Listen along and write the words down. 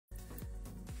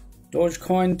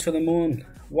Dogecoin to the moon.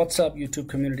 What's up, YouTube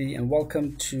community, and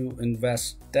welcome to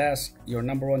Invest Desk, your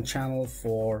 #1 channel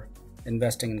for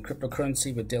investing in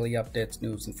cryptocurrency with daily updates,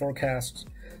 news, and forecasts.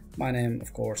 My name,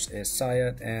 of course, is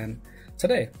Syed, and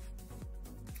today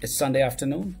it's Sunday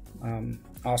afternoon.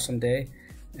 Awesome day,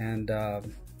 and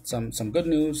some good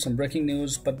news, some breaking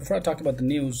news. But before I talk about the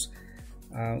news,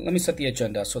 let me set the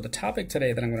agenda. So the topic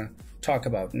today that I'm going to talk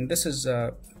about, and this is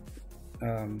a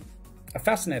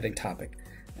fascinating topic.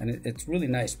 And it's really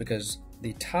nice because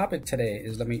the topic today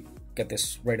is, let me get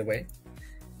this right away,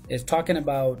 is talking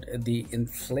about the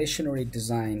inflationary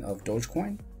design of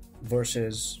Dogecoin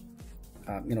versus,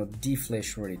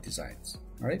 deflationary designs,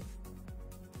 all right,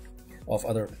 of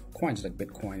other coins like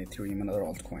Bitcoin, Ethereum, and other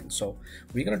altcoins. So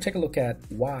we're going to take a look at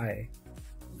why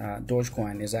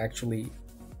Dogecoin is actually,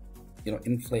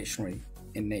 inflationary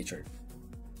in nature.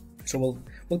 So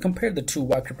we'll compare the two,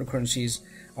 why cryptocurrencies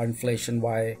are inflation,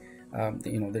 why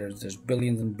there's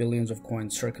billions and billions of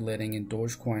coins circulating. In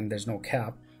Dogecoin there's no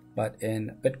cap, but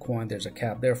in Bitcoin there's a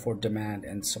cap, therefore demand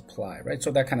and supply, right?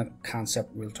 So that kind of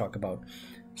concept we'll talk about.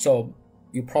 So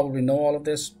you probably know all of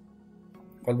this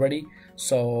already,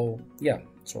 so yeah,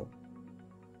 so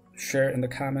share in the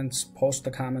comments, post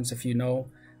the comments if you know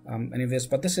any of this.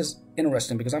 But this is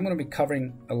interesting because I'm going to be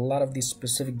covering a lot of these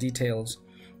specific details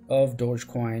of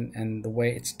Dogecoin and the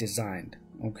way it's designed.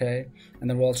 Okay, and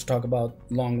then we'll also talk about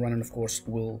long run, and of course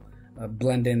we'll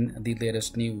blend in the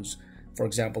latest news. For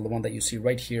example, the one that you see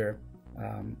right here,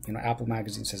 Apple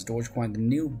Magazine says Dogecoin, the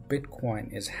new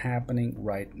Bitcoin, is happening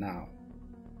right now.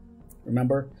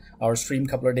 Remember our stream a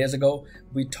couple of days ago?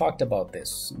 We talked about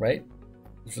this, right?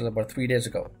 This was about 3 days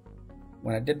ago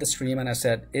when I did the stream, and I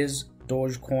said, is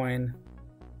Dogecoin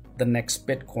the next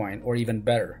Bitcoin or even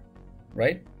better,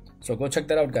 right? So go check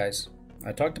that out, guys.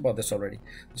 I talked about this already.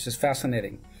 This is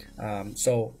fascinating.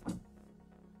 So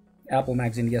Apple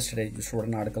Magazine yesterday just wrote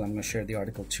an article. I'm going to share the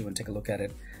article too and take a look at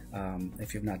it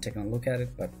if you've not taken a look at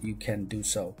it, but you can do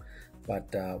so.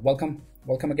 But welcome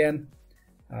again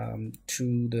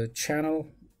to the channel.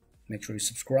 Make sure you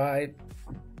subscribe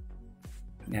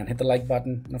and hit the like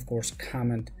button, and of course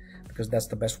comment, because that's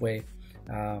the best way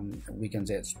we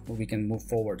can move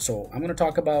forward. So I'm going to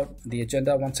talk about the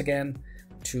agenda once again.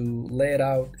 To lay it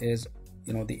out is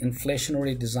the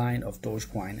inflationary design of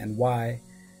Dogecoin and why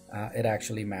it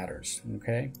actually matters.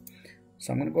 Okay,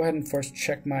 so I'm going to go ahead and first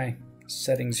check my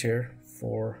settings here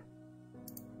for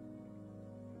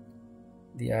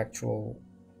the actual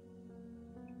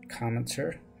comments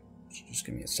here. So just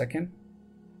give me a second.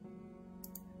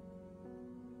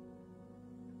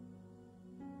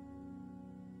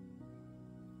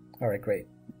 All right, great.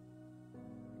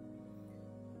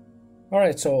 All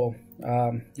right, so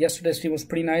yesterday's stream was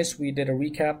pretty nice. We did a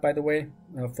recap, by the way,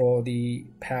 for the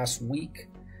past week,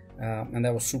 and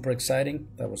that was super exciting.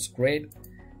 That was great.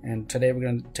 And today we're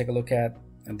going to take a look at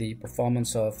the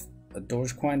performance of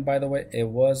Dogecoin. By the way, it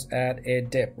was at a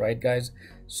dip, right, guys?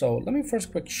 So let me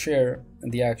first quick share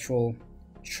the actual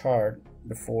chart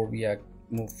before we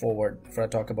move forward, before I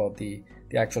talk about the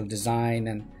actual design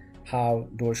and how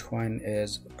Dogecoin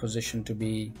is positioned to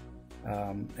be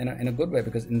in a good way,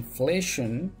 because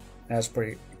inflation, as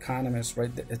per economists,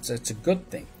 right, it's a good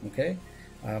thing. Okay,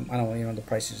 I know the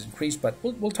prices increase, but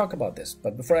we'll talk about this.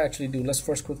 But before I actually do, let's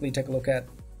first quickly take a look at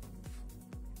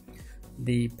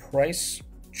the price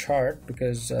chart,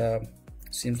 because it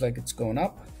seems like it's going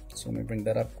up. So let me bring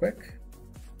that up quick.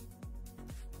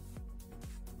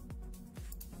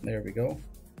 There we go.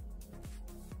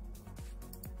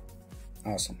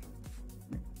 Awesome.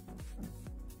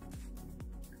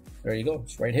 There you go,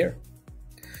 it's right here.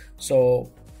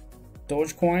 So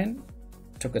Dogecoin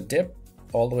took a dip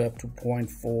all the way up to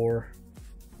 0.4,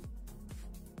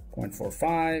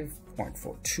 0.45,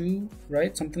 0.42,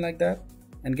 right? Something like that.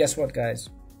 And guess what, guys?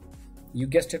 You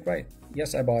guessed it right.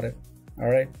 Yes, I bought it. All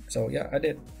right, so yeah, I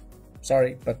did.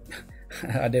 Sorry, but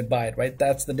I did buy it, right?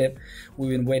 That's the dip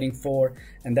we've been waiting for,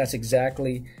 and that's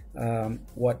exactly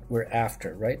what we're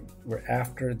after, right? We're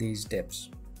after these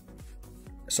dips.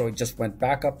 So it just went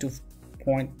back up to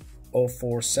 0.047,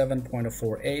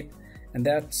 0.048, and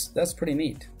that's pretty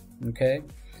neat, okay?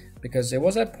 Because it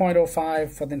was at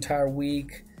 0.05 for the entire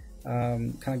week,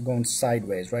 kind of going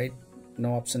sideways, right?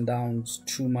 No ups and downs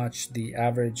too much. The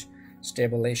average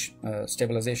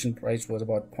stabilization price was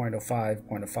about 0.05,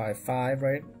 0.055,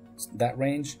 right? That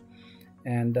range.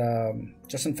 And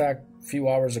just in fact, a few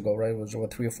hours ago, right? It was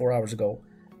about 3 or 4 hours ago,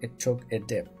 it took a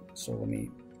dip. So let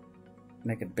me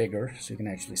make it bigger so you can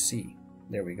actually see.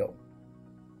 There we go.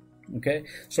 Okay,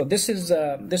 so this is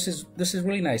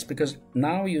really nice, because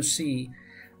now you see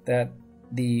that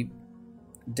the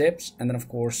dips, and then of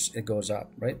course it goes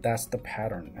up, right? That's the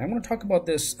pattern. I'm going to talk about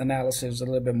this analysis a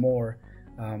little bit more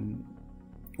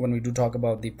when we do talk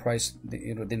about the price, the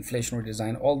inflationary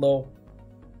design, although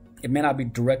it may not be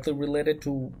directly related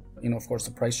to, of course,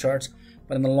 the price charts,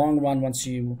 but in the long run, once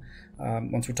we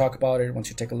talk about it, once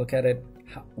you take a look at it,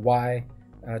 why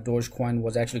Dogecoin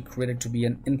was actually created to be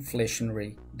an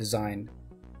inflationary design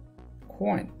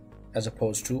coin, as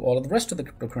opposed to all of the rest of the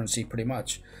cryptocurrency, pretty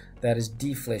much, that is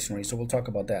deflationary. So we'll talk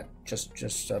about that.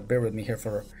 Just bear with me here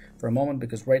for a moment,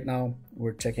 because right now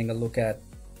we're taking a look at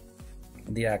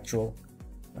the actual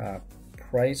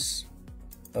price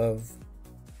of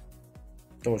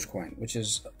Dogecoin, which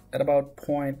is at about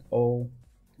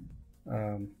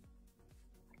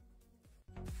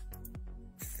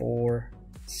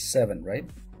 0.047, right?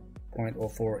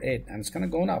 0.048, and it's kind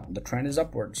of going up. The trend is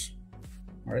upwards.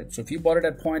 All right, so if you bought it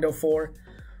at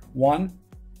 0.041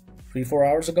 3-4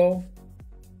 hours ago,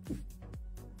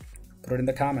 put it in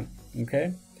the comment.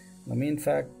 Okay, let me in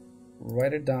fact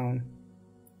write it down.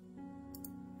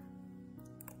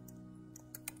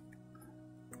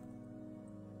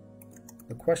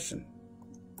 The question: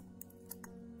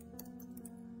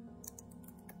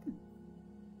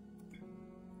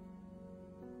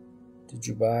 did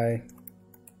you buy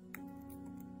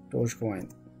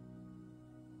Dogecoin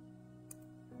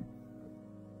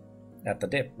at the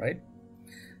dip, right?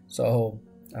 So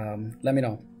let me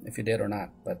know if you did or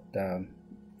not. But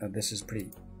this is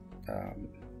pretty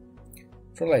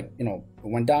sort of like, it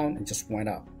went down and just went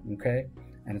up, okay,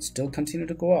 and it still continued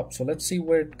to go up. So let's see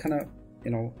where it kind of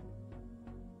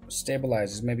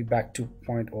stabilizes, maybe back to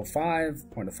 0.05,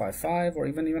 0.055, or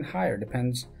even higher,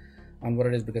 depends on what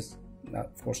it is, because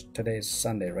of course today is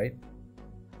Sunday, right?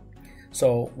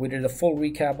 So we did a full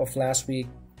recap of last week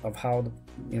of how the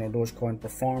Dogecoin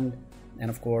performed, and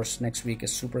of course next week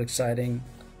is super exciting.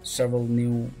 Several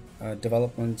new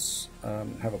developments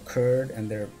have occurred, and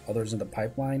there are others in the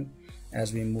pipeline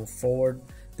as we move forward.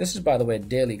 This is, by the way,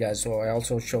 daily, guys. So I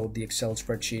also showed the Excel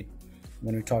spreadsheet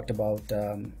when we talked about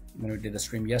when we did the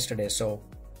stream yesterday. So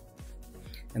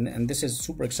and this is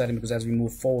super exciting, because as we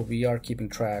move forward, we are keeping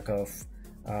track of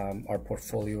our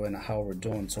portfolio and how we're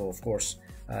doing. So of course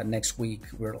next week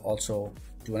we'll also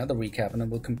do another recap, and then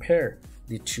we'll compare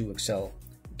the two Excel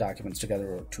documents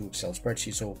together, or two Excel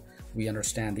spreadsheets, so we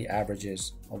understand the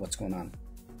averages of what's going on.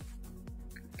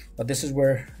 But this is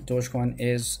where Dogecoin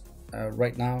is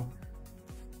right now.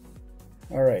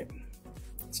 All right,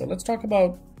 so let's talk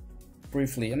about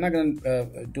briefly. I'm not going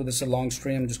to do this a long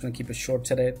stream. I'm just going to keep it short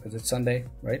today because it's Sunday,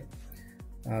 right?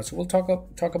 So we'll talk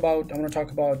about. I want to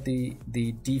talk about the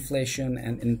deflation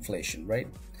and inflation, right?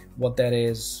 What that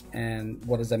is and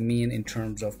what does that mean in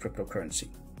terms of cryptocurrency.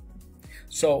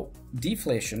 So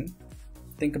deflation,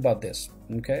 think about this,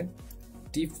 okay?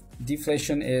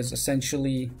 Deflation is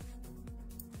essentially,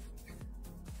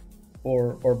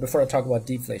 or before I talk about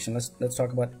deflation, let's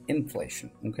talk about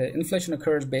inflation, okay? Inflation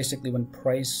occurs basically when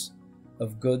price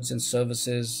of goods and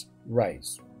services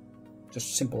rise.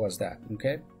 Just simple as that,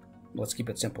 okay? Let's keep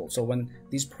it simple. So when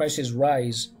these prices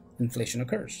rise, inflation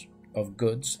occurs of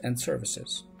goods and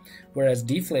services. Whereas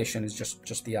deflation is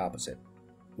just the opposite.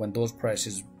 When those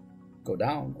prices go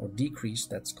down or decrease,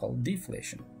 that's called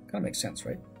deflation. Kind of makes sense,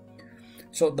 right?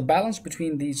 So the balance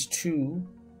between these two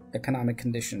economic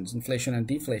conditions, inflation and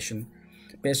deflation,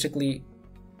 basically,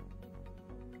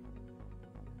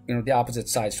 the opposite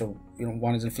side. So,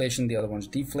 one is inflation, the other one's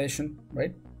deflation,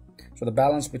 right? So the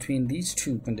balance between these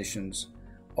two conditions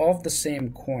of the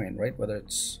same coin, right, whether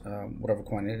it's whatever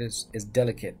coin it is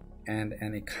delicate, and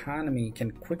an economy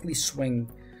can quickly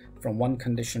swing from one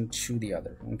condition to the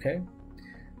other, okay?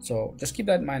 So just keep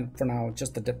that in mind for now,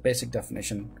 just the basic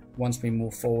definition. Once we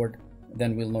move forward,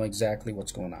 then we'll know exactly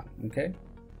what's going on, okay?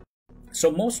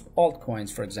 So most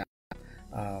altcoins, for example,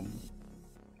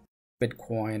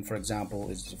 Bitcoin, for example,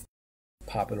 is a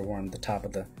popular one, the top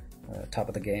of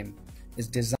the game, is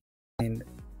designed,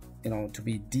 to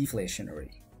be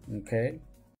deflationary, okay?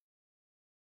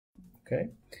 Okay,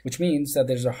 which means that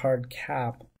there's a hard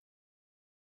cap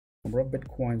number of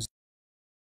Bitcoins,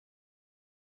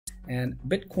 and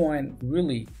Bitcoin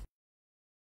really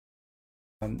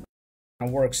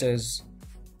works as,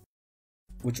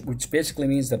 which basically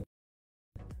means that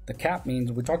the cap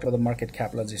means, we talked about the market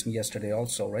capitalization yesterday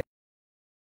also, right?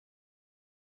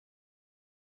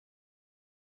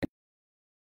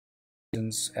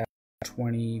 At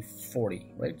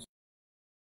 2040, right?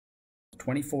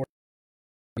 2040,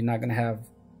 you're not going to have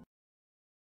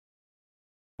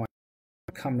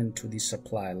come into the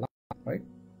supply line, right?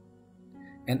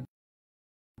 And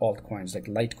altcoins like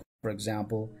Litecoin, for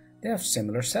example, they have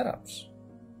similar setups.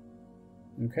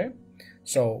 Okay,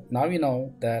 So now you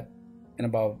know that in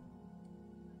about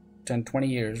 10-20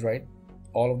 years, right,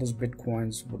 all of those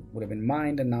Bitcoins would have been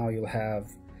mined, and now you'll have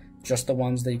just the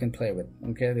ones that you can play with.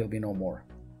 Okay, there'll be no more.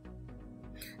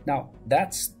 Now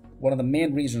that's one of the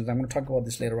main reasons. I'm going to talk about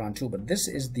this later on too, but this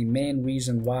is the main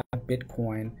reason why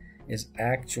Bitcoin is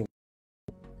actually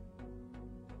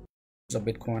of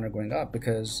Bitcoin are going up,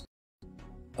 because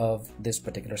of this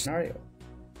particular scenario,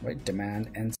 right? Demand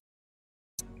and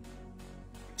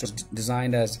just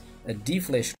designed as a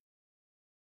deflation,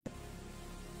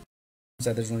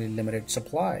 that there's only limited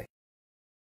supply.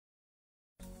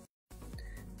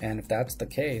 And if that's the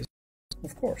case,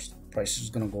 of course, price is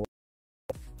going to go,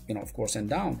 of course, and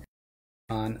down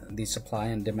on the supply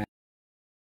and demand,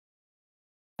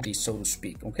 so to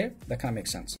speak. Okay, that kind of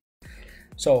makes sense.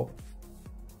 So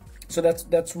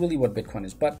that's really what Bitcoin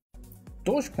is. But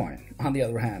Dogecoin, on the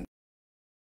other hand,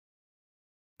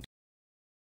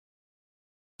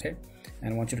 okay,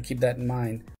 and I want you to keep that in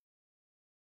mind.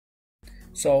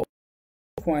 So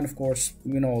Dogecoin, of course,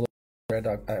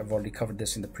 I've already covered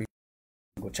this in the previous.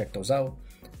 Go check those out.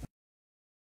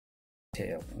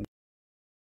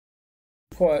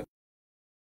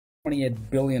 28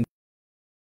 billion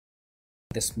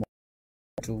this month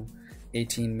to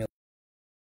 18 million,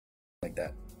 like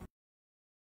that.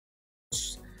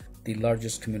 The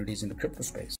largest communities in the crypto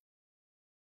space.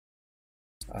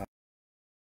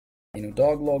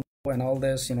 Dog logo and all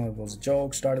this, it was a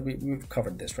joke. We've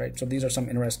covered this, right? So these are some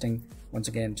interesting, once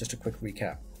again, just a quick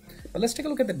recap. But let's take a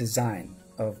look at the design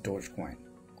of Dogecoin.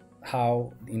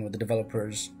 How the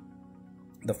developers,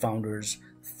 the founders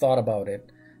thought about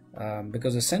it,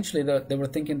 because essentially they were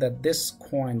thinking that this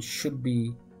coin should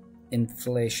be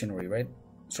inflationary, right?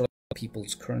 Sort of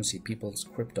people's currency, people's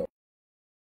crypto.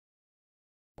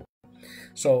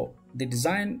 So the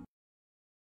design,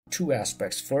 two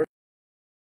aspects. First,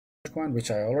 Dogecoin, which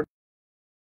I already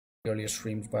earlier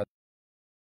streams, but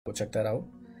go check that out,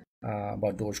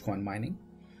 about Dogecoin mining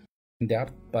in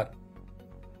depth. But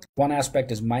one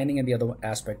aspect is mining and the other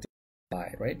aspect is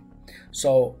supply, right?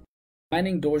 So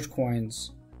mining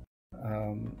Dogecoins,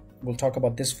 we'll talk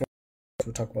about this first.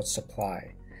 We'll talk about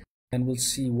supply, and we'll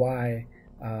see why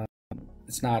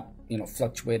it's not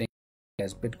fluctuating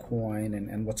as Bitcoin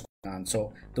and what's going on.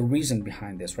 So the reason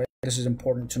behind this, right? This is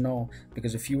important to know,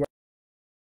 because if you're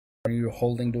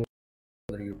holding Doge,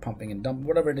 whether you're pumping and dumping,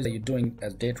 whatever it is that you're doing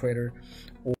as day trader,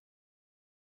 or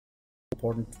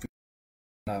important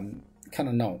kind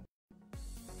of know.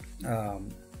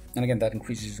 And again, that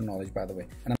increases your knowledge, by the way.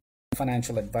 And I'm a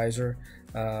financial advisor,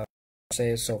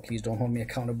 so please don't hold me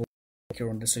accountable for your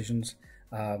own decisions.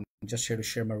 I'm just here to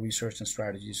share my research and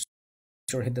strategies.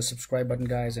 Be sure to hit the subscribe button,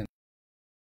 guys, and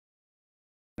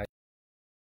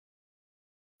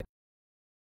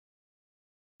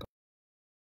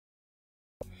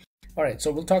all right.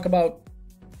 So we'll talk about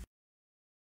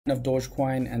of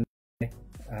Dogecoin, and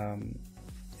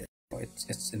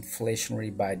it's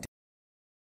inflationary by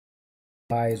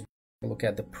look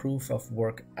at the proof of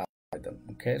work algorithm.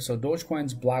 Okay, so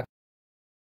Dogecoin's block,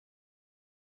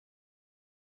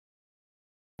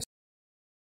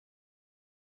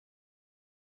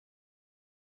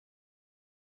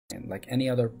 like any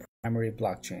other primary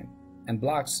blockchain, and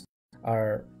blocks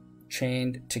are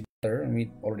chained together, and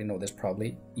we already know this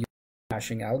probably, using a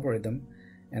hashing algorithm,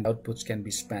 and outputs can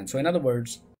be spent. So in other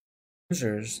words,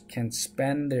 users can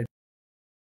spend their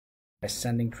by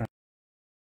sending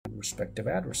respective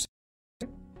addresses.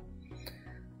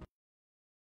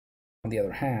 On the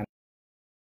other hand,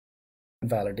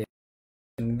 validation,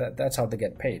 that's how they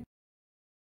get paid.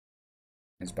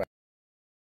 It's by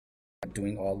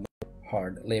doing all the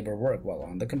hard labor work, while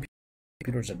on the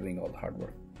computers are doing all the hard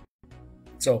work.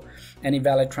 So any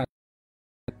valid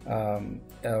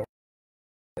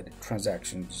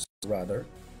transactions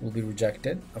will be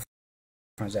rejected.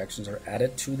 Transactions are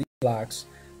added to the blocks,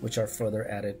 which are further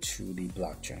added to the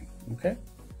blockchain. Okay,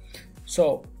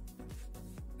 so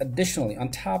additionally, on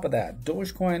top of that,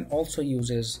 Dogecoin also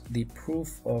uses the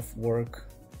proof of work,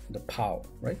 the POW,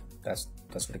 right? That's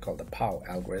what they call the POW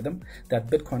algorithm that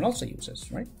Bitcoin also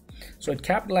uses, right? So it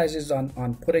capitalizes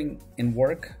on putting in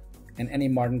work, and any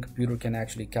modern computer can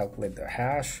actually calculate the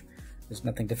hash. There's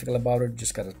nothing difficult about it.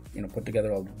 Just gotta put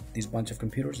together all these bunch of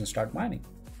computers and start mining.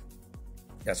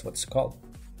 That's what it's called.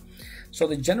 So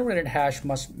the generated hash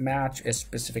must match a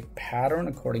specific pattern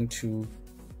according to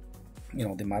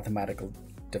the mathematical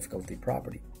difficulty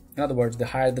property. In other words, the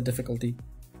higher the difficulty,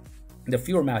 the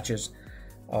fewer matches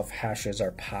of hashes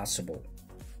are possible.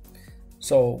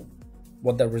 So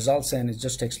what that results in, it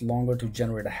just takes longer to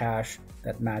generate a hash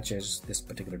that matches this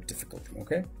particular difficulty.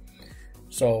 Okay,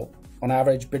 So on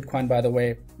average, Bitcoin, by the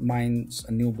way, mines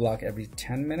a new block every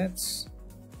 10 minutes,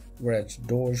 whereas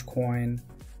Dogecoin,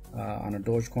 on a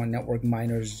Dogecoin network,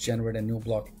 miners generate a new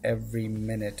block every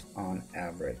minute on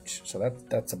average. So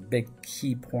that's a big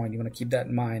key point. You want to keep that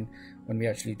in mind when we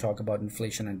actually talk about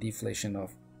inflation and deflation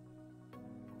of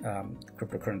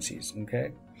cryptocurrencies.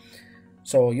 Okay,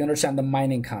 so you understand the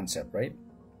mining concept, right?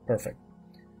 Perfect.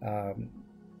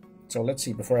 So let's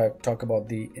see, before I talk about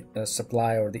the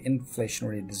supply or the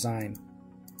inflationary design.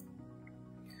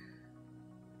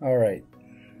 All right,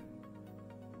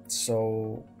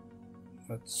 so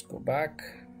let's go back.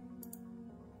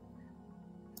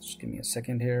 Just give me a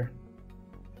second here.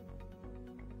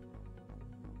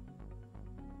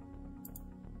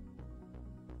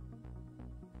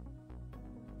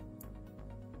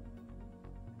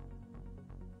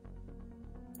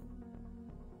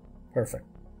 Perfect.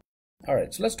 All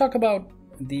right, so let's talk about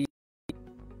the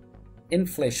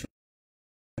inflation,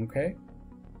 okay,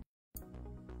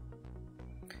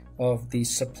 of the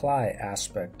supply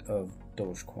aspect of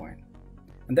Dogecoin.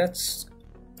 And that's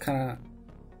kind of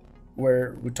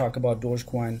where we talk about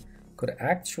Dogecoin could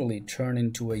actually turn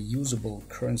into a usable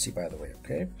currency, by the way,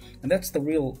 okay? And that's the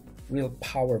real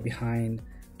power behind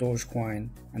Dogecoin,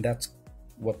 and that's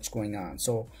what's going on.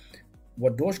 So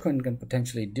what Dogecoin can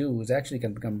potentially do is actually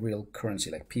can become real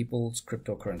currency, like people's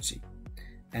cryptocurrency.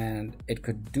 And it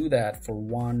could do that for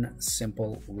one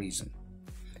simple reason.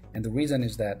 And the reason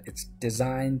is that it's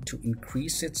designed to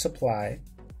increase its supply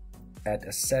at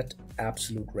a set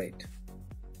absolute rate.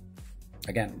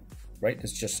 Again, right?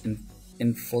 It's just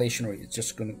inflationary. It's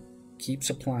just going to keep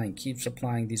supplying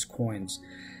these coins.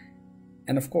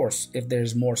 And of course, if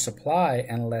there's more supply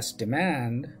and less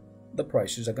demand, the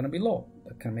prices are going to be low.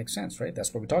 That kind of makes sense, right?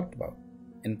 That's what we talked about,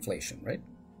 inflation, right?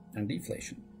 And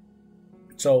deflation.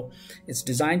 So it's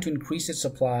designed to increase its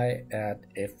supply at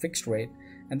a fixed rate.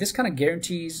 And this kind of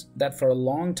guarantees that for a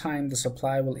long time, the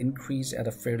supply will increase at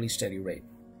a fairly steady rate.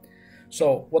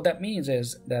 So what that means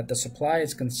is that the supply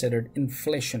is considered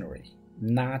inflationary,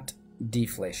 not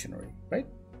deflationary, right?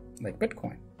 Like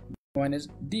Bitcoin. Bitcoin is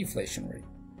deflationary.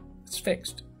 It's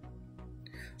fixed.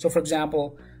 So for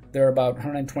example, there are about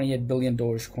 128 billion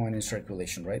Dogecoin in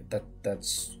circulation, right?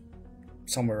 That's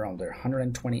somewhere around there,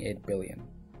 128 billion.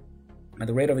 And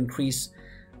the rate of increase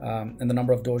in the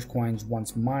number of Dogecoins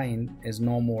once mined is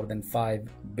no more than 5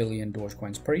 billion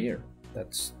Dogecoins per year.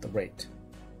 That's the rate.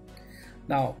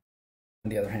 Now, on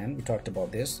the other hand, we talked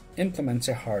about this, implements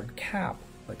a hard cap,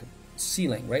 like a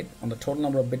ceiling, right, on the total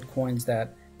number of Bitcoins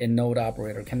that a node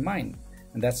operator can mine.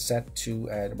 And that's set to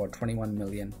at about 21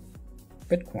 million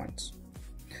Bitcoins.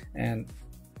 And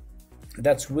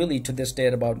that's really, to this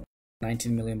date, about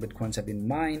 19 million Bitcoins have been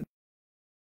mined.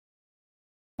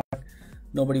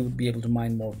 Nobody would be able to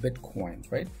mine more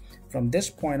Bitcoins, right? From this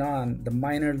point on, the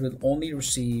miners will only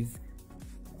receive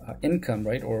income,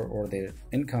 right, or their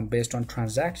income based on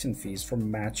transaction fees for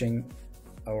matching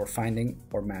or finding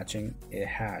or matching a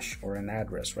hash or an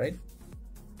address, right?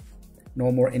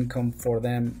 No more income for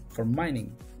them for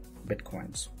mining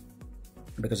Bitcoins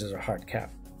because there's a hard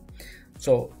cap.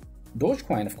 So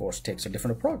Dogecoin, of course, takes a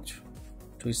different approach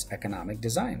to its economic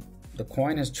design. The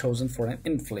coin has chosen for an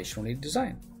inflationary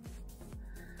design.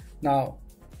 Now,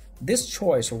 this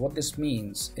choice, or what this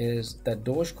means, is that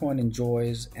Dogecoin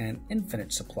enjoys an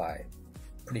infinite supply,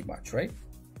 pretty much, right?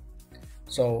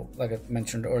 So, like I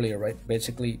mentioned earlier, right,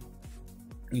 basically,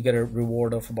 you get a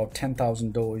reward of about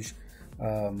 10,000 Doge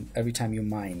every time you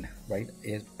mine, right,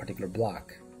 a particular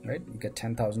block, right? You get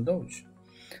 10,000 Doge.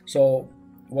 So,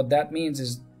 what that means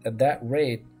is at that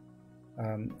rate,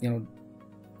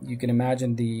 you can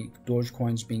imagine the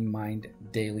Dogecoins being mined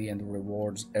daily and the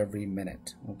rewards every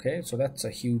minute. Okay, so that's a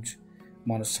huge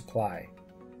amount of supply.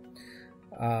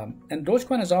 And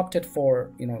Dogecoin has opted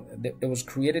for, it was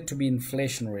created to be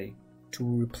inflationary to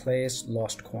replace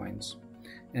lost coins.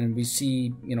 And we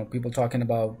see, people talking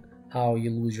about how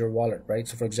you lose your wallet, right?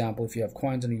 So for example, if you have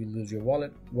coins and you lose your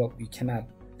wallet, well, you cannot,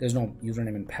 there's no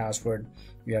username and password,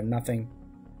 you have nothing.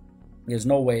 There's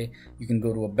no way you can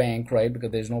go to a bank, right?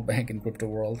 Because there's no bank in crypto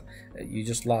world. You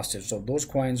just lost it. So those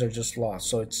coins are just lost.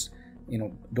 So it's,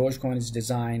 Dogecoin is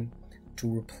designed to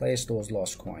replace those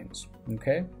lost coins.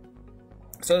 Okay.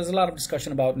 So there's a lot of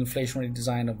discussion about inflationary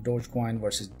design of Dogecoin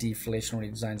versus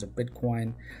deflationary designs of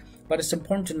Bitcoin. But it's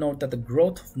important to note that the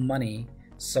growth of money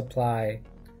supply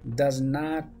does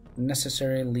not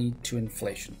necessarily lead to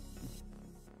inflation.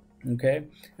 Okay.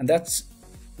 And that's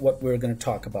what we're going to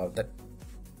talk about, that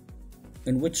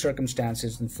in which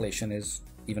circumstances inflation is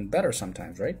even better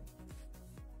sometimes, right?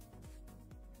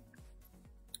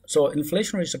 So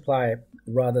inflationary supply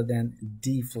rather than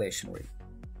deflationary.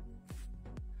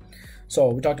 So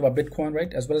we talked about Bitcoin,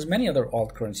 right? As well as many other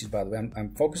alt currencies, by the way.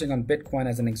 I'm focusing on Bitcoin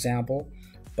as an example,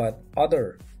 but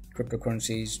other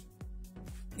cryptocurrencies,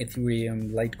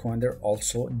 Ethereum, Litecoin, they're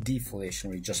also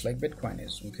deflationary, just like Bitcoin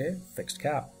is, okay? Fixed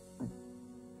cap.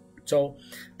 So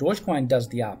Dogecoin does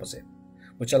the opposite,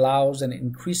 which allows an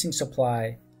increasing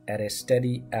supply at a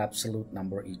steady absolute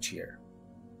number each year.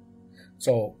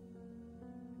 So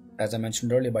as I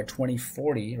mentioned earlier, by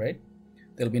 2040, right,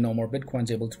 there'll be no more Bitcoins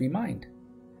able to be mined.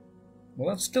 Well,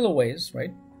 that's still a ways,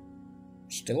 right?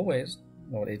 Still a ways,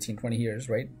 about 18, 20 years,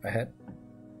 right, ahead.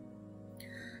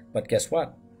 But guess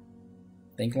what?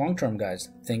 Think long-term, guys.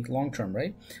 Think long-term,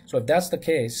 right? So if that's the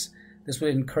case, this will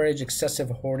encourage excessive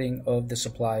hoarding of the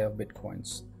supply of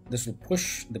Bitcoins. This will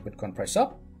push the Bitcoin price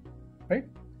up, right?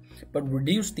 But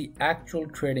reduce the actual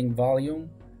trading volume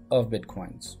of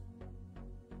Bitcoins.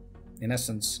 In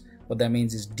essence, what that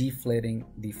means is deflating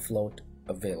the float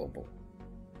available,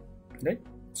 right?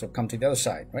 So come to the other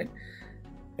side, right?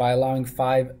 By allowing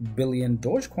 5 billion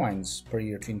Dogecoins per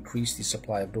year to increase the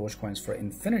supply of Dogecoins for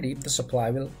infinity, the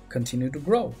supply will continue to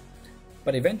grow,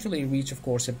 but eventually reach, of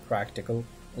course, a practical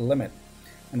limit.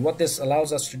 And what this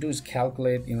allows us to do is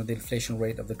calculate, the inflation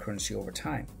rate of the currency over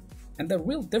time. And the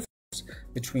real difference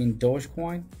between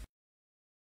Dogecoin,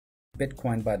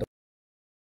 Bitcoin, by the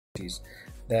way, is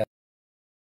that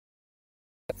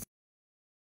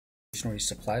inflationary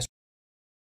supply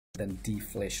than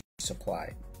deflationary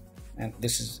supply. And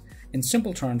this is, in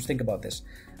simple terms, think about this.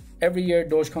 Every year,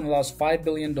 Dogecoin allows 5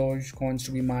 billion Dogecoins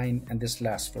to be mined, and this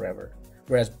lasts forever.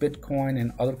 Whereas Bitcoin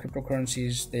and other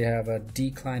cryptocurrencies, they have a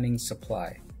declining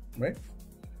supply, right?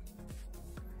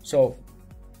 So,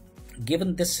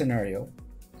 given this scenario,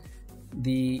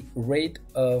 the rate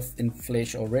of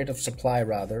inflation, or rate of supply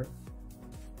rather,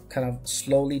 kind of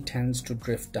slowly tends to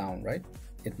drift down, right?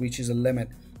 It reaches a limit.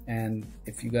 And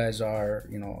if you guys are,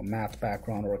 a math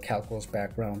background or a calculus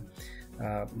background,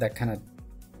 that kind of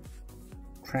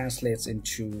translates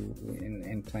into,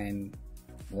 in plain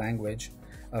language,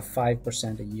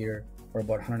 5% a year, or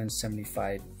about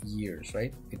 175 years,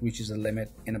 right? It reaches a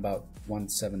limit in about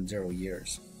 170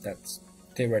 years. That's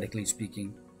theoretically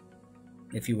speaking,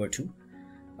 if you were to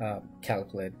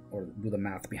calculate or do the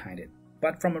math behind it.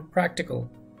 But from a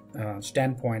practical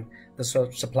standpoint, the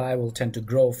supply will tend to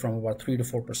grow from about 3 to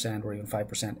 4% or even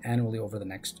 5% annually over the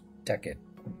next decade.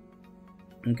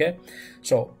 Okay,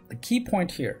 so the key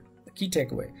point here, the key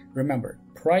takeaway, remember,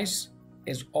 price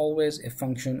is always a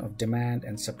function of demand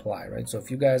and supply, right? So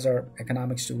if you guys are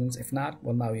economics students, if not,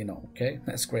 well, now you know. Okay,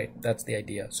 that's great. That's the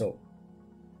idea. So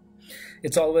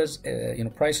it's always,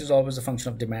 price is always a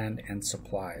function of demand and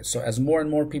supply. So as more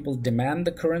and more people demand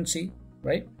the currency,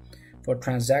 right, for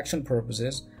transaction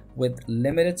purposes, with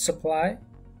limited supply,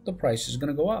 the price is going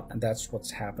to go up, and that's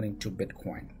what's happening to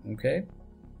Bitcoin. Okay.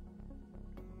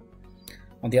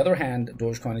 On the other hand,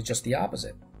 Dogecoin is just the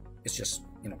opposite. It's just,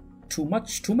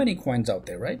 too many coins out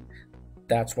there, right?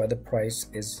 That's why the price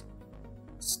is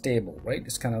stable, right?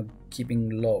 It's kind of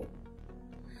keeping low.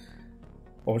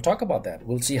 But we'll talk about that.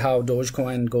 We'll see how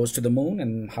Dogecoin goes to the moon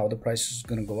and how the price is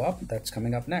going to go up. That's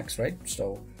coming up next, right?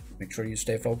 So make sure you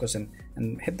stay focused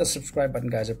and hit the subscribe button,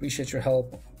 guys. I appreciate your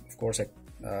help. Of course,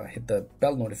 hit the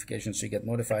bell notification so you get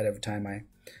notified every time I,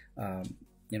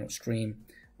 stream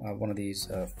one of these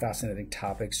fascinating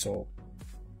topics. So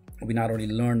we not only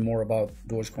learn more about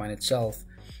Dogecoin itself,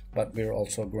 but we're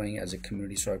also growing as a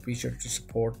community. So I appreciate your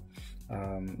support.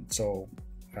 And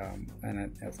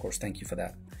of course, thank you for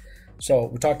that. So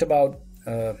we talked about,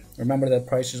 remember that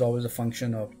price is always a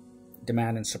function of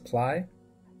demand and supply.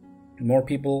 More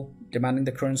people demanding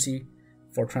the currency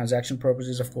for transaction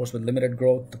purposes, of course, with limited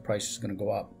growth, the price is going to go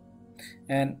up.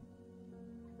 And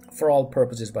for all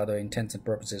purposes, by the way, intents and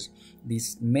purposes, the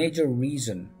major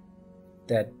reason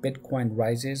that Bitcoin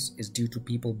rises is due to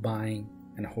people buying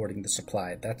and hoarding the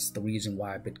supply. That's the reason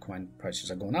why Bitcoin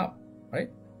prices are going up, right?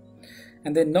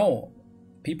 And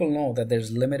people know that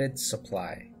there's limited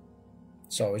supply.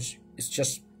 So it's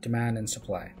just demand and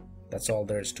supply. That's all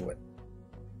there is to it.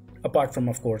 Apart from,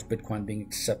 of course, Bitcoin being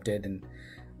accepted and,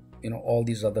 all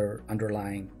these other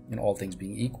underlying, all things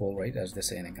being equal, right, as they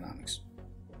say in economics.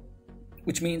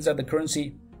 Which means that the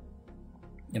currency,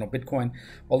 Bitcoin,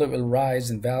 although it will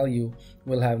rise in value,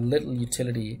 will have little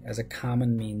utility as a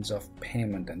common means of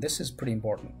payment. And this is pretty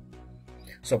important.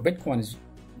 So Bitcoin is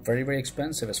very, very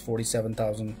expensive. It's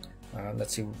 47,000.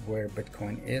 Let's see where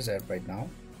Bitcoin is at right now.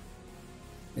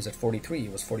 It's at 43.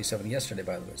 It was 47 yesterday,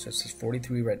 by the way. So it's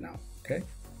 43 right now. Okay.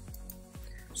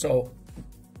 So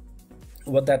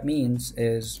what that means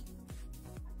is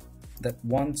that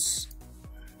once,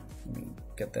 let me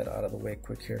get that out of the way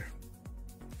quick here.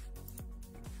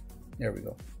 There we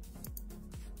go.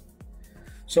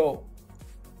 So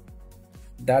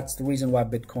that's the reason why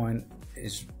Bitcoin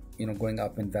is, going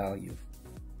up in value.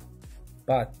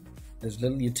 But there's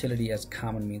little utility as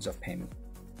common means of payment.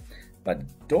 But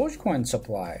Dogecoin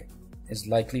supply is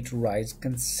likely to rise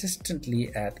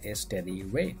consistently at a steady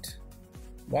rate.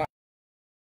 Why?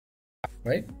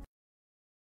 Right?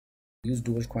 Use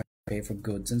Dogecoin to pay for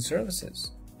goods and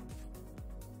services.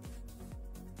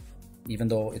 Even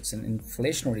though it's an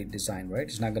inflationary design, right?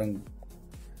 It's not going to,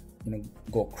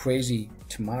 go crazy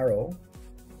tomorrow.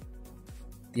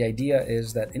 The idea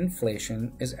is that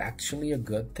inflation is actually a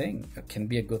good thing. It can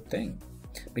be a good thing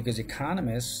because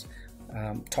economists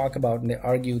talk about, and they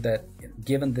argue that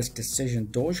given this decision,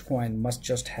 Dogecoin must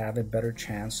just have a better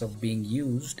chance of being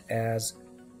used as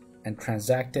and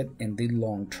transacted in the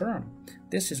long term.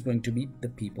 This is going to be the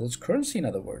people's currency, in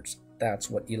other words.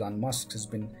 That's what Elon Musk has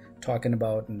been talking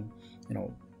about, and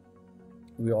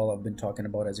we all have been talking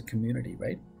about as a community,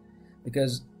 right?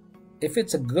 Because if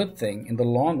it's a good thing in the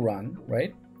long run,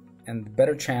 right, and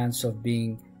better chance of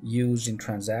being used in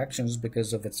transactions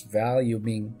because of its value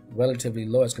being relatively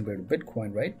low as compared to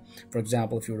Bitcoin, right? For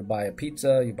example, if you were to buy a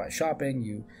pizza, you buy shopping,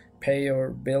 you pay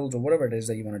your bills or whatever it is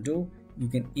that you want to do, you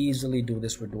can easily do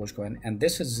this with Dogecoin. And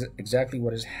this is exactly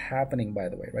what is happening, by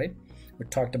the way, right? We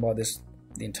talked about this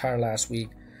the entire last week,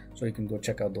 so you can go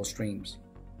check out those streams.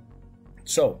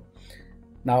 So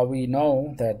now we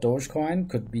know that Dogecoin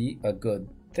could be a good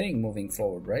thing moving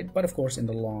forward, right? But of course in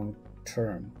the long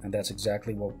term, and that's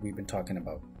exactly what we've been talking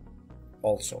about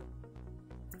also.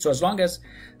 So as long as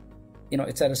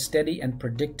it's at a steady and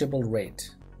predictable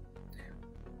rate,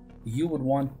 you would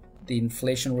want the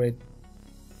inflation rate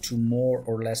to more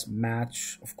or less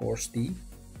match, of course, the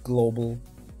global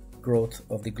growth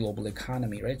of the global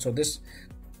economy, right? So this,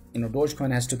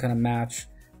 Dogecoin has to kind of match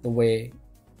the way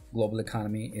global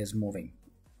economy is moving.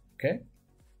 Okay.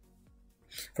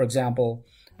 For example,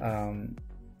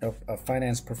 a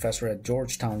finance professor at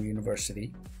Georgetown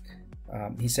University,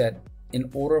 he said, in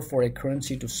order for a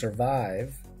currency to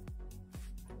survive,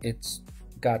 it's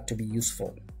got to be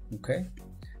useful. Okay.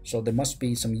 So there must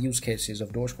be some use cases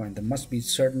of Dogecoin. There must be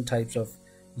certain types of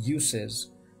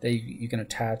uses that you can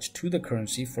attach to the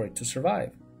currency for it to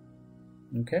survive.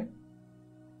 Okay.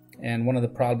 And one of the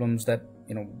problems that,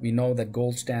 we know that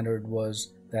gold standard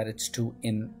was that it's too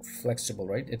inflexible,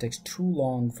 right? It takes too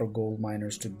long for gold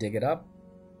miners to dig it up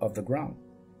of the ground.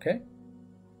 Okay.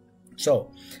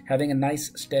 So having a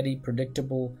nice, steady,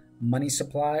 predictable money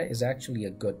supply is actually a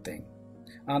good thing.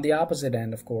 On the opposite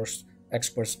end, of course,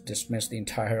 experts dismiss the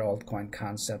entire altcoin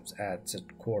concepts at its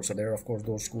core. So there are, of course,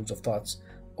 those schools of thoughts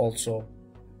also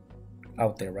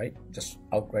out there, right? Just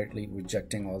outrightly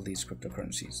rejecting all these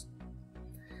cryptocurrencies.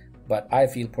 But I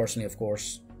feel personally, of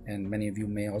course, and many of you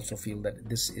may also feel, that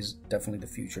this is definitely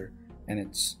the future and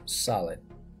it's solid.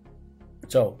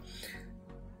 So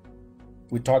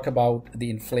we talk about the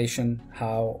inflation,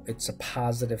 how it's a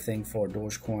positive thing for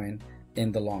Dogecoin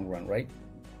in the long run, right?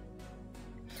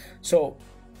 So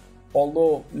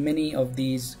although many of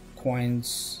these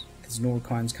coins, these newer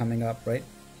coins coming up, right,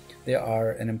 they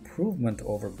are an improvement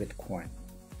over Bitcoin,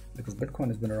 because Bitcoin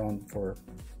has been around for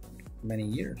many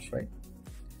years, right?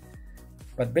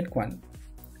 But Bitcoin,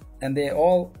 and they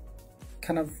all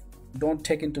kind of don't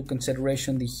take into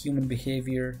consideration the human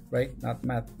behavior, right? Not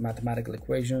mathematical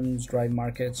equations drive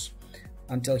markets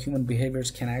until human behaviors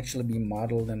can actually be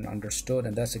modeled and understood.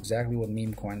 And that's exactly what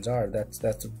meme coins are. That's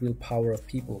the real power of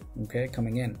people, okay,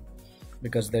 coming in.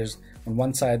 Because there's, on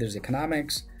one side there's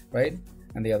economics, right?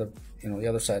 And the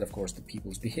other side, of course, the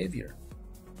people's behavior.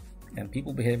 And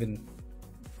people behave in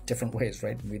different ways,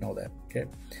 right? We know that, okay?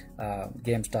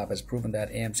 GameStop has proven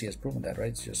that, AMC has proven that, right?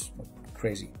 It's just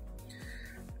crazy.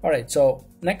 All right, so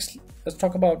next, let's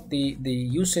talk about the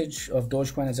usage of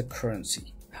Dogecoin as a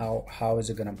currency. How is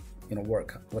it gonna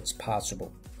work? What's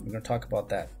possible? We're gonna talk about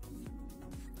that.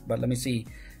 But let me see.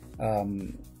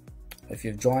 If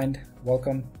you've joined,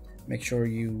 welcome. Make sure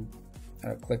you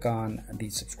click on the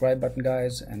subscribe button,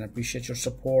 guys, and I appreciate your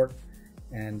support.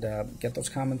 And get those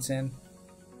comments in.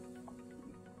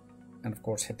 And of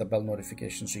course, hit the bell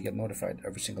notification so you get notified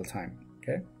every single time.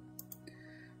 Okay.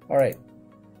 All right.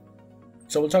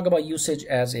 So we'll talk about usage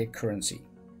as a currency.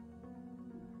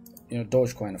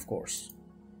 Dogecoin, of course.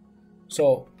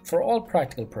 So for all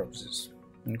practical purposes,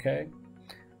 okay,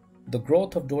 the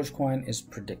growth of Dogecoin is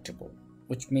predictable,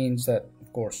 which means that,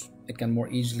 of course, it can more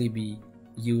easily be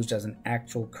used as an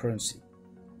actual currency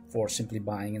for simply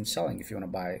buying and selling. If you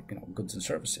want to buy, goods and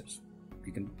services,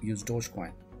 you can use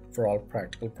Dogecoin for all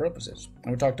practical purposes.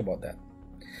 And we talked about that.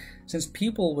 Since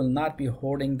people will not be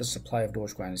hoarding the supply of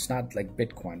Dogecoin, it's not like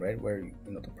Bitcoin, right, where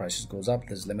the prices goes up,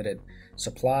 there's limited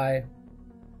supply.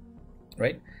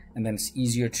 right? And then it's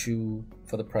easier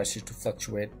for the prices to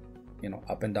fluctuate,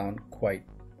 up and down quite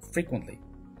frequently.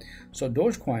 So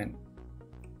Dogecoin,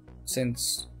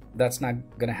 since that's not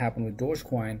going to happen with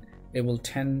Dogecoin, it will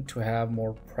tend to have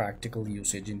more practical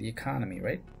usage in the economy,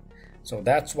 right? So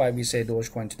that's why we say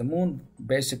Dogecoin to the moon.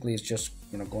 Basically, it's just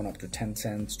going up to 10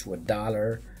 cents to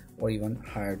 $1, or even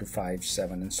higher to 5,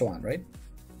 7, and so on, right?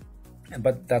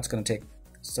 But that's going to take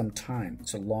some time.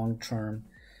 It's a long-term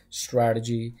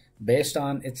strategy based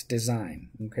on its design.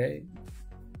 Okay.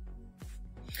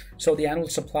 So the annual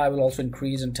supply will also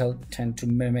increase and tend to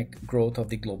mimic growth of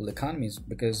the global economies,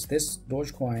 because this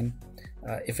Dogecoin,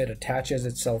 if it attaches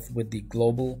itself with the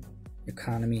global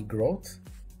economy growth,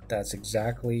 that's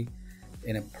exactly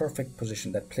in a perfect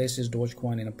position. That places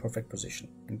Dogecoin in a perfect position.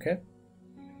 Okay.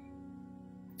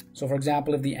 So for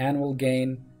example, if the annual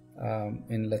gain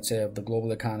in, let's say, of the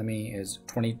global economy is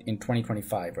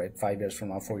 2025, right? 5 years from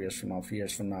now, 4 years from now, 3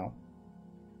 years from now,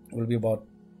 it will be about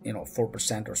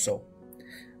 4% or so.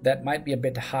 That might be a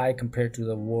bit high compared to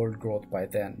the world growth by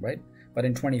then, right? But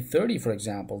in 2030, for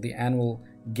example, the annual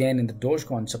gain in the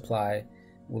Dogecoin supply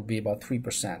will be about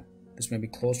 3%. This may be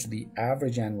close to the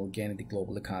average annual gain in the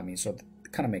global economy. So it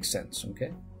kind of makes sense,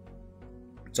 okay?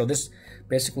 So this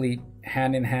basically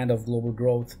hand in hand of global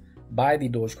growth by the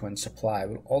Dogecoin supply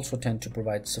will also tend to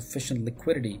provide sufficient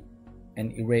liquidity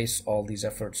and erase all these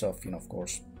efforts of, of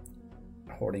course,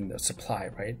 hoarding the supply,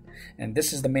 right? And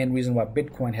this is the main reason why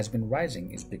Bitcoin has been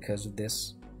rising, is because of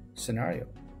this scenario,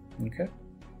 okay?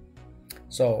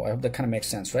 So I hope that kind of makes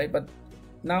sense, right? But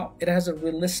now it has a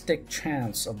realistic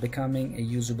chance of becoming a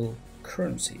usable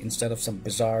currency instead of some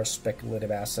bizarre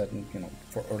speculative asset, and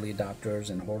for early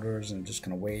adopters and hoarders, and just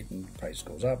kind of wait and the price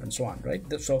goes up and so on, right?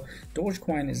 So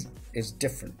Dogecoin is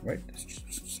different, right?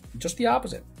 It's just the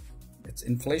opposite. It's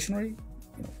inflationary,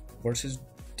 versus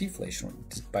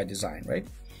deflationary by design, right?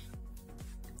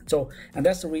 So, and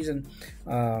that's the reason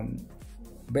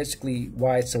basically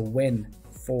why it's a win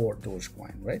for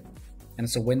Dogecoin, right? And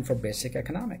it's a win for basic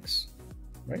economics,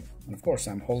 right? And of course,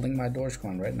 I'm holding my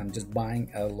Dogecoin, right? And I'm just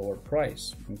buying at a lower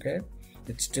price, okay?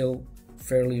 It's still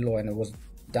fairly low, and it was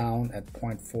down at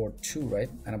 0.42, right?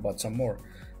 And I bought some more.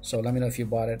 So let me know if you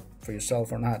bought it for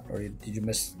yourself or not, or did you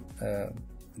miss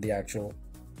the actual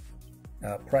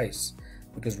price?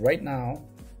 Because right now,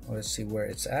 let's see where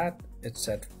it's at. It's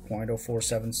at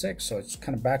 0.0476, so it's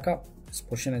kind of back up. It's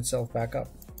pushing itself back up,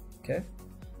 okay?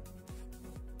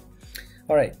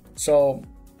 All right, so,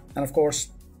 and of course,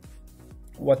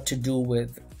 what to do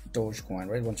with Dogecoin,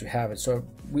 right? Once you have it. So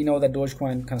we know that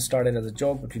Dogecoin kind of started as a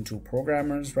joke between two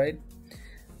programmers, right?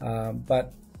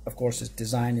 But of course, it's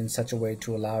designed in such a way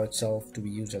to allow itself to be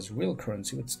used as real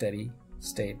currency with steady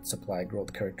state supply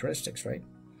growth characteristics, right?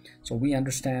 So we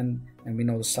understand and we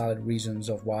know the solid reasons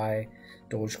of why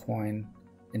Dogecoin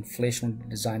inflation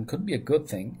design could be a good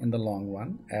thing in the long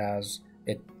run, as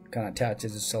it kind of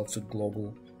attaches itself to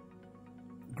global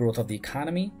growth of the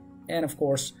economy, and of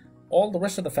course all the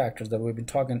rest of the factors that we've been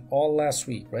talking all last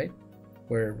week, right?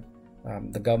 Where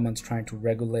the government's trying to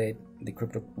regulate the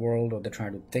crypto world, or they're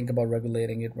trying to think about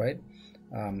regulating it, right?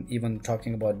 Even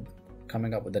talking about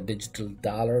coming up with a digital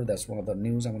dollar. That's one of the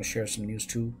news. I'm going to share some news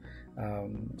too,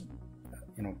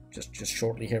 just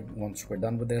shortly here once we're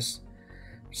done with this.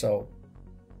 So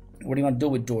what do you want to do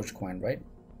with Dogecoin, right?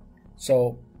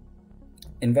 So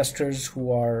investors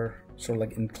who are sort of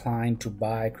like inclined to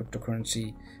buy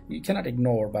cryptocurrency, you cannot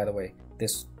ignore, by the way,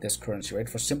 this currency, right?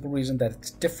 For simple reason that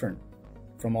it's different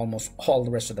from almost all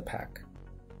the rest of the pack.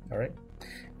 All right,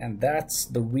 and that's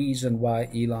the reason why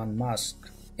Elon Musk,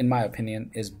 in my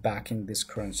opinion, is backing this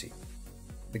currency,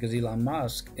 because Elon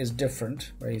Musk is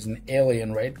different, right? He's an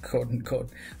alien, right? Quote unquote.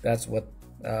 That's what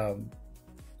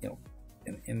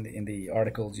in the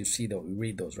articles you see, though, we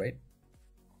read those, right?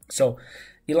 So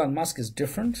Elon Musk is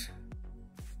different.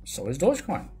 So is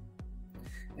Dogecoin.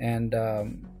 And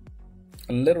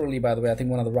literally, by the way, I think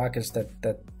one of the rockets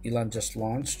that Elon just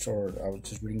launched, or I was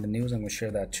just reading the news, I'm going to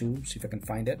share that too, see if I can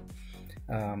find it.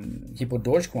 He put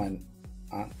Dogecoin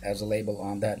as a label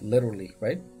on that, literally,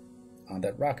 right? On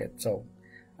that rocket. So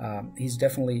he's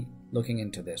definitely looking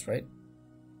into this, right?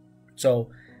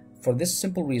 So for this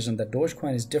simple reason that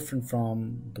Dogecoin is different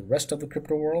from the rest of the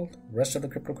crypto world, rest of the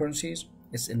cryptocurrencies,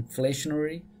 it's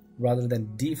inflationary rather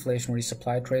than deflationary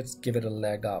supply traits give it a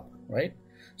leg up, right?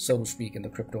 So to speak, in the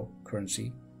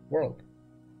cryptocurrency world.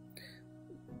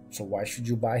 So why should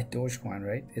you buy Dogecoin,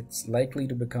 right? It's likely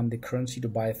to become the currency to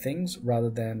buy things rather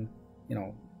than,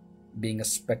 being a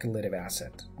speculative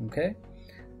asset, okay?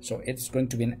 So it's going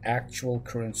to be an actual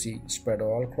currency spread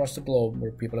all across the globe,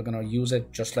 where people are going to use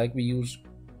it just like we use,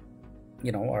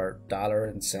 our dollar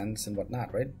and cents and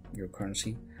whatnot, right? Your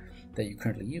currency. that you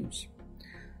currently use.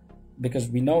 Because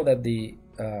we know that the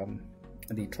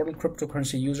total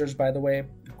cryptocurrency users, by the way,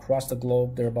 across the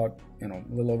globe, they're about a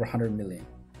little over 100 million.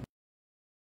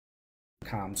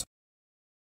 Counts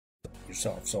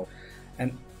yourself. So,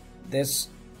 and this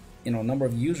number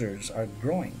of users are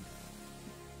growing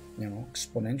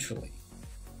exponentially,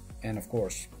 and of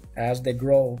course as they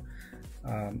grow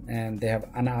and they have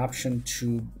an option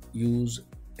to use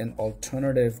an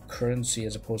alternative currency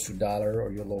as opposed to dollar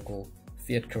or your local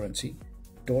fiat currency,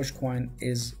 Dogecoin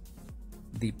is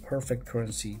the perfect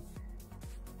currency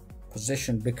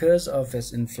position because of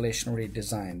its inflationary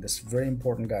design. This is very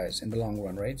important, guys, in the long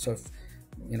run, right? So if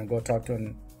go talk to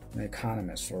an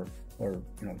economist or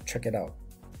check it out.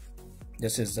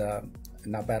 This is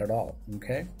not bad at all.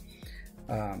 Okay.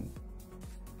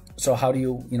 So how do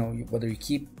you whether you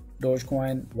keep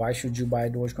Dogecoin, why should you buy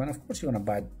Dogecoin? Of course you want to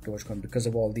buy Dogecoin because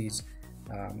of all these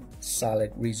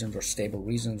solid reasons or stable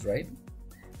reasons, right?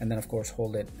 And then of course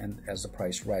hold it and as the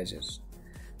price rises.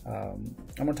 I'm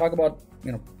going to talk about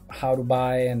how to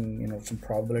buy and some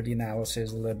probability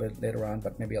analysis a little bit later on,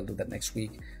 but maybe I'll do that next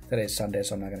week. Today is Sunday,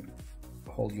 so I'm not going to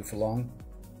hold you for long.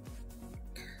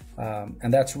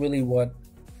 And that's really what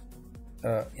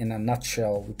in a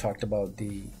nutshell we talked about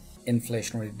the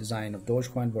inflationary design of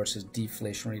Dogecoin versus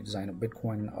deflationary design of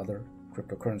Bitcoin and other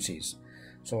cryptocurrencies.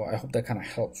 So I hope that kind of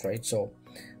helps, right? So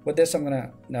with this, I'm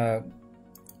gonna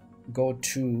go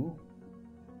to,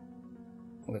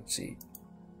 let's see,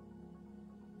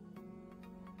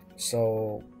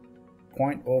 so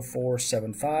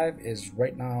 0.0475 is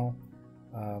right now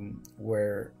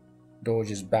where Doge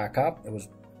is back up. It was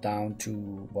down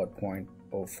to about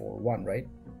 0.041, right?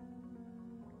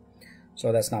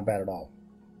 So that's not bad at all.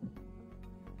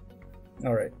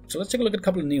 All right, so let's take a look at a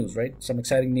couple of news, right? Some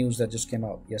exciting news that just came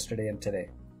out yesterday and today.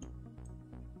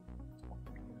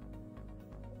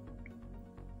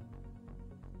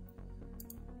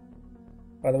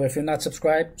 By the way, if you're not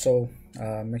subscribed, so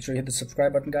make sure you hit the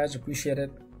subscribe button, guys. Appreciate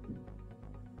it.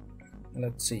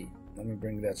 Let's see. Let me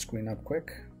bring that screen up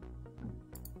quick.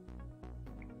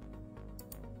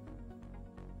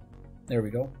 There we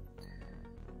go.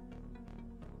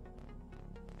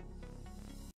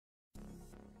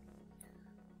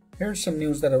 Here's some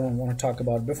news that I want to talk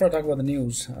about. Before I talk about the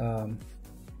news, I'm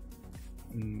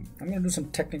going to do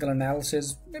some technical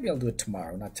analysis. Maybe I'll do it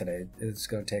tomorrow, not today. It's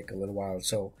going to take a little while.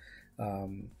 So,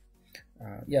 I'm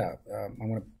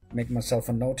going to make myself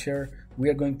a note here. We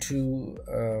are going to,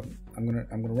 I'm going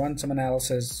to run some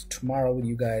analysis tomorrow with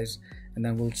you guys, and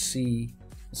then we'll see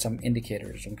some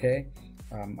indicators. Okay.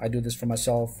 I do this for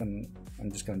myself, and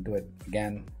I'm just going to do it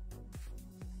again,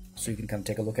 so you can kind of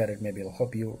take a look at it. Maybe it'll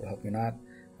help you or help you not.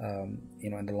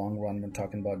 In the long run when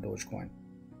talking about Dogecoin.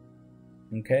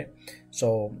 Okay,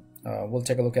 so we'll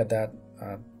take a look at that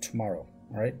tomorrow.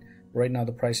 All right, right now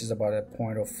the price is about at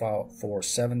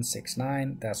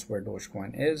 0.4769. That's where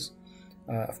Dogecoin is.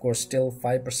 Of course, still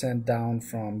 5% down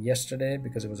from yesterday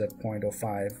because it was at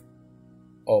 0.050,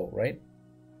 right?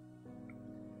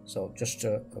 So just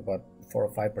about 4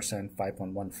 or 5%,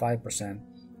 5.15%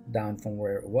 down from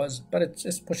where it was, but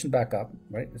it's pushing back up,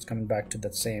 right? It's coming back to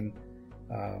that same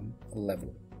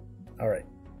level. All right,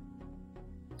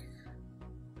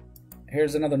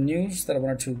 here's another news that I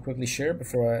wanted to quickly share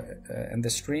before I end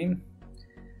this stream.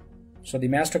 So the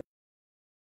MasterCard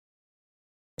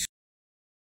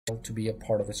to be a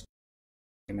part of its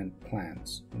payment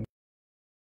plans. We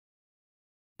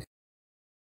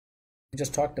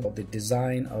just talked about the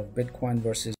design of Bitcoin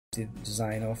versus the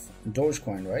design of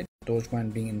Dogecoin, right?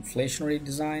 Dogecoin being inflationary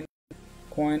design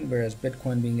coin, whereas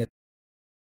Bitcoin being a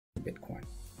Bitcoin.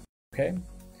 Okay,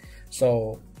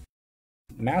 so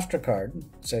MasterCard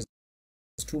says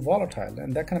it's too volatile,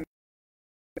 and that kind of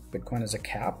Bitcoin as a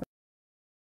cap.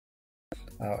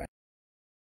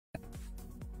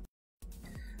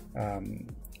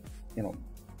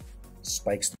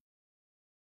 Spikes the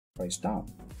price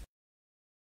down.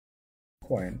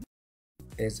 Coin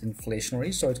is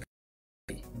inflationary, so it's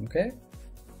okay,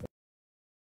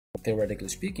 theoretically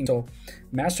speaking. So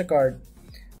MasterCard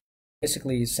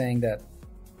basically is saying that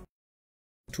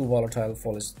too volatile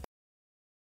for its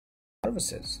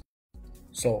services.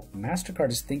 So MasterCard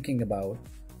is thinking about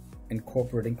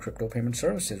incorporating crypto payment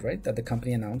services, right? That the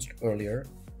company announced earlier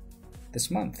this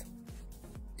month.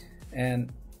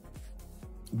 And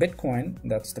Bitcoin,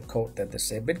 that's the quote that they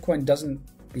say, Bitcoin doesn't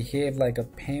behave like a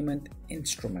payment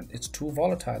instrument. It's too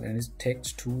volatile and it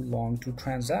takes too long to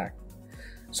transact.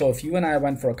 So if you and I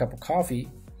went for a cup of coffee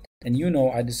and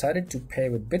I decided to pay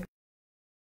with Bitcoin,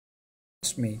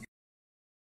 me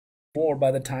more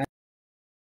by the time,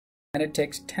 and it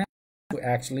takes 10 to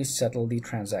actually settle the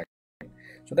transaction.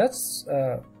 So that's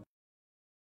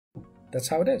That's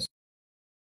how it is.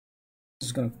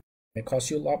 It's going to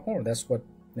cost you a lot more. That's what,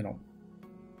 you know,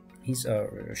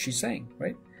 she's saying,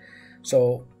 right?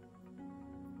 So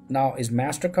now, is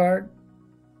MasterCard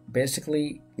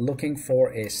basically looking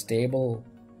for a stable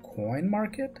coin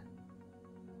market?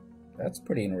 That's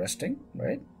pretty interesting,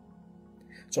 right?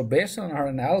 So based on our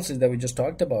analysis that we just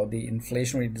talked about, the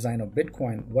inflationary design of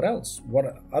Bitcoin, what else?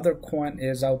 What other coin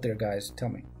is out there, guys? Tell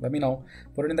me. Let me know.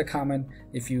 Put it in the comment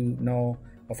if you know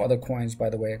of other coins, by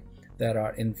the way, that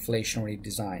are inflationary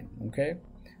design, okay?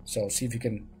 So see if you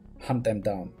can hunt them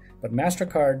down. But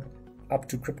MasterCard, up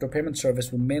to crypto payment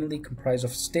service, will mainly comprise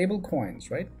of stable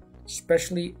coins, right?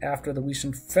 Especially after the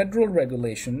recent federal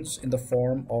regulations in the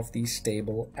form of the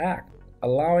Stable Act,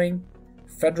 allowing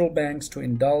federal banks to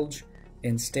indulge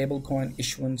in stablecoin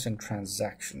issuance and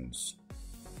transactions.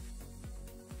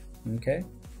 Okay,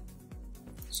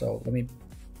 so let me,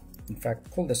 in fact,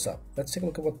 pull this up. Let's take a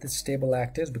look at what this Stable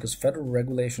Act is, because federal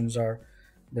regulations are,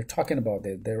 they're talking about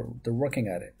it. They're working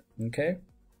at it. Okay,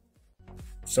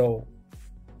 so,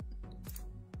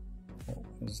 oh,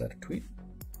 is that a tweet?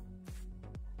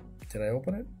 Did I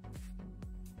open it?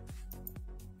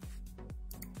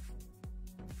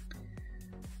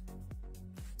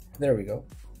 There we go.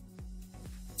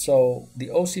 So the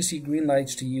OCC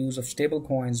greenlights to use of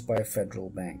stablecoins by federal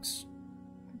banks.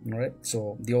 All right.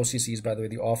 So the OCC is, by the way,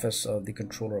 the Office of the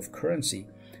Controller of Currency,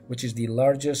 which is the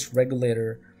largest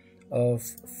regulator of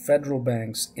federal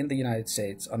banks in the United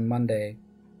States. On Monday,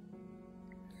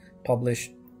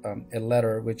 published a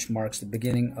letter which marks the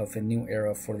beginning of a new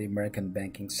era for the American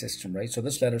banking system. Right. So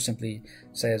this letter simply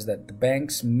says that the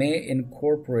banks may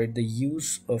incorporate the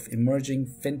use of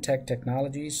emerging fintech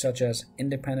technologies such as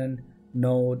independent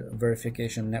node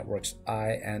verification networks,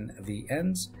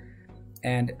 INVNs,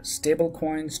 and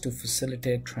stablecoins to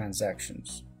facilitate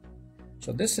transactions.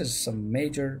 So this is some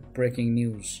major breaking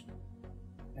news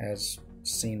as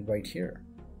seen right here.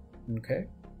 Okay,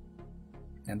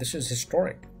 and this is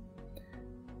historic.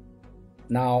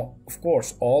 Now, of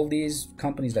course, all these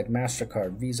companies like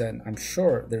MasterCard, Visa, and I'm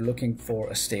sure they're looking for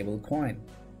a stable coin.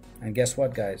 And guess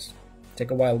what, guys?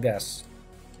 Take a wild guess.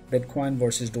 Bitcoin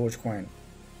versus Dogecoin.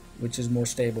 Which is more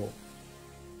stable?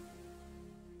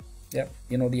 Yep,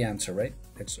 you know the answer, right?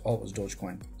 It's always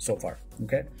Dogecoin so far.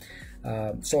 Okay,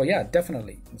 so yeah,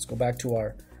 definitely. Let's go back to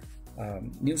our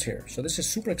news here. So this is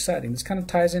super exciting. This kind of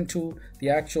ties into the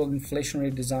actual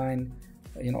inflationary design,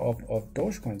 you know, of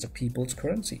Dogecoin, the people's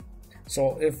currency.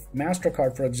 So if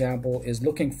MasterCard, for example, is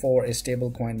looking for a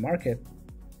stable coin market,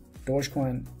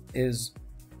 Dogecoin is,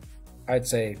 I'd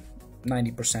say,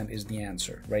 90% is the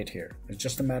answer right here. It's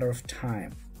just a matter of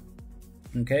time.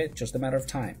 Okay, just a matter of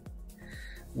time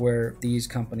where these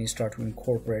companies start to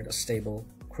incorporate a stable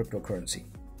cryptocurrency.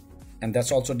 And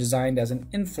that's also designed as an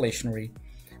inflationary.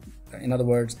 In other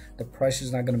words, the price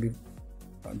is not going to be,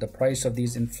 the price of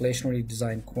these inflationary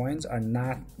design coins are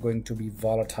not going to be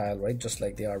volatile, right? Just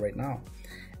like they are right now.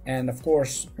 And of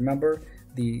course, remember,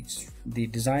 the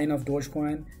design of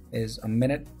Dogecoin is a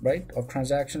minute, right, of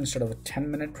transaction instead of a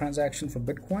 10-minute transaction for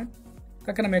Bitcoin.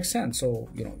 That kind of makes sense. So,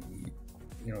 you know,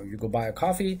 you go buy a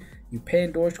coffee, you pay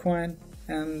in Dogecoin,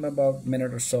 and about a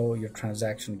minute or so, your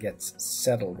transaction gets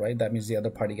settled, right? That means the other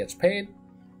party gets paid,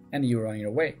 and you're on your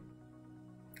way.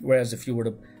 Whereas if you were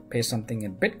to pay something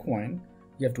in Bitcoin,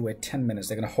 you have to wait 10 minutes.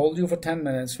 They're going to hold you for 10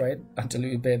 minutes, right, until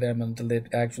you pay them, until they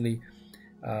actually,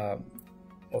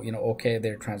 okay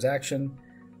their transaction,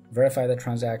 verify the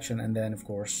transaction, and then, of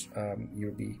course,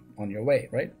 you'll be on your way,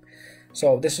 right?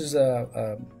 So this is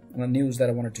a news that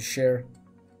I wanted to share,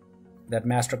 that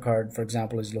MasterCard, for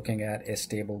example, is looking at a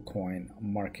stable coin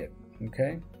market.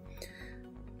 Okay.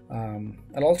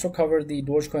 I'll also cover the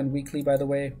Dogecoin Weekly, by the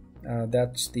way.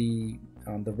 That's the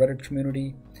Reddit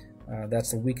community.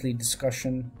 That's the weekly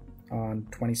discussion on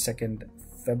 22nd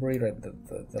February, right,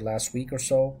 the last week or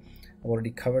so. I've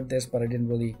already covered this, but I didn't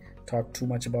really talk too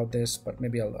much about this, but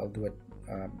maybe I'll do it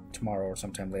tomorrow or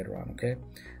sometime later on, okay?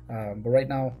 But right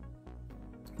now,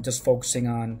 just focusing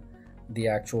on the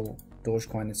actual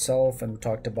Dogecoin itself, and we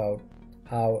talked about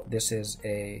how this is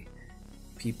a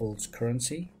people's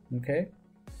currency, okay?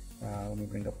 Let me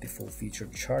bring up the full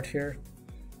featured chart here.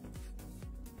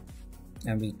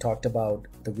 And we talked about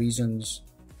the reasons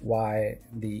why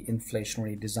the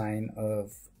inflationary design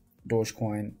of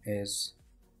Dogecoin is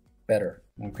better,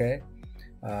 okay?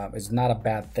 It's not a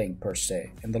bad thing per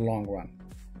se in the long run.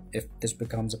 If this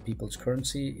becomes a people's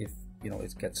currency, if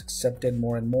it gets accepted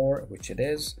more and more, which it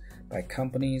is, by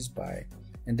companies, by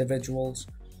individuals,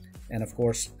 and of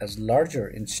course, as larger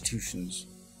institutions,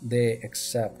 they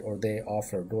accept or they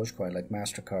offer Dogecoin, like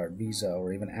MasterCard, Visa,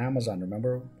 or even Amazon.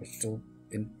 Remember, we're still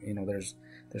in, there's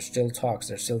There's still talks,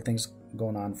 there's still things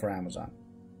going on for Amazon.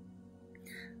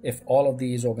 If all of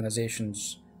these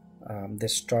organizations they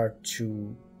start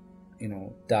to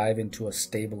dive into a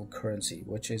stable currency,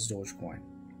 which is Dogecoin,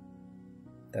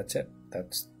 that's it.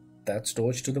 That's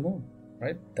Doge to the moon,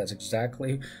 right? That's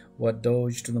exactly what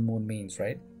Doge to the moon means,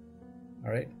 right?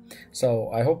 All right,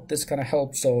 so I hope this kind of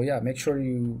helps. So yeah, make sure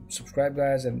you subscribe,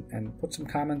 guys, and put some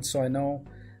comments so I know,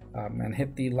 and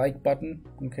hit the like button.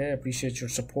 Okay, I appreciate your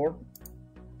support.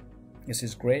 This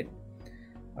is great.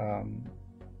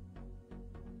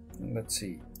 Let's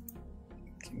see,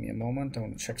 give me a moment. I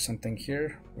want to check something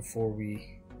here before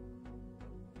we,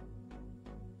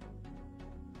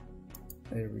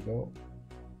 there we go.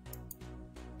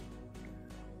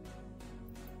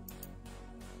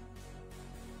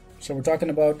 So we're talking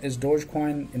about, is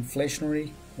Dogecoin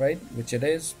inflationary, right? Which it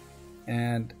is,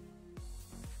 and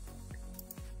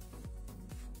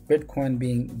Bitcoin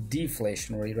being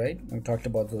deflationary, right? We talked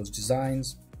about those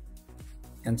designs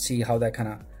and see how that kind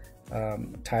of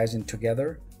ties in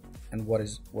together and what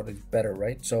is better,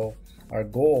 right? So our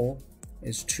goal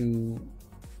is to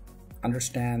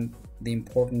understand the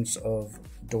importance of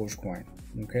Dogecoin,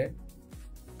 okay,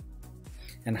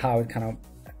 and how it kind of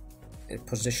is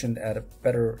positioned at a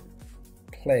better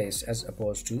place as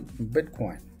opposed to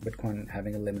Bitcoin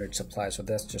having a limited supply. So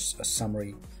that's just a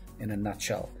summary in a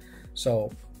nutshell. So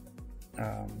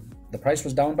the price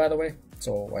was down, by the way,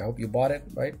 so I hope you bought it,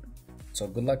 right? So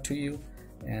good luck to you.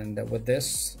 And with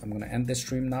this, I'm going to end this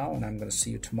stream now, and I'm going to see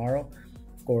you tomorrow.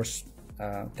 Of course,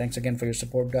 thanks again for your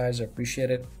support, guys. I appreciate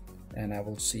it, and I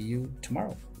will see you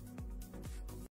tomorrow.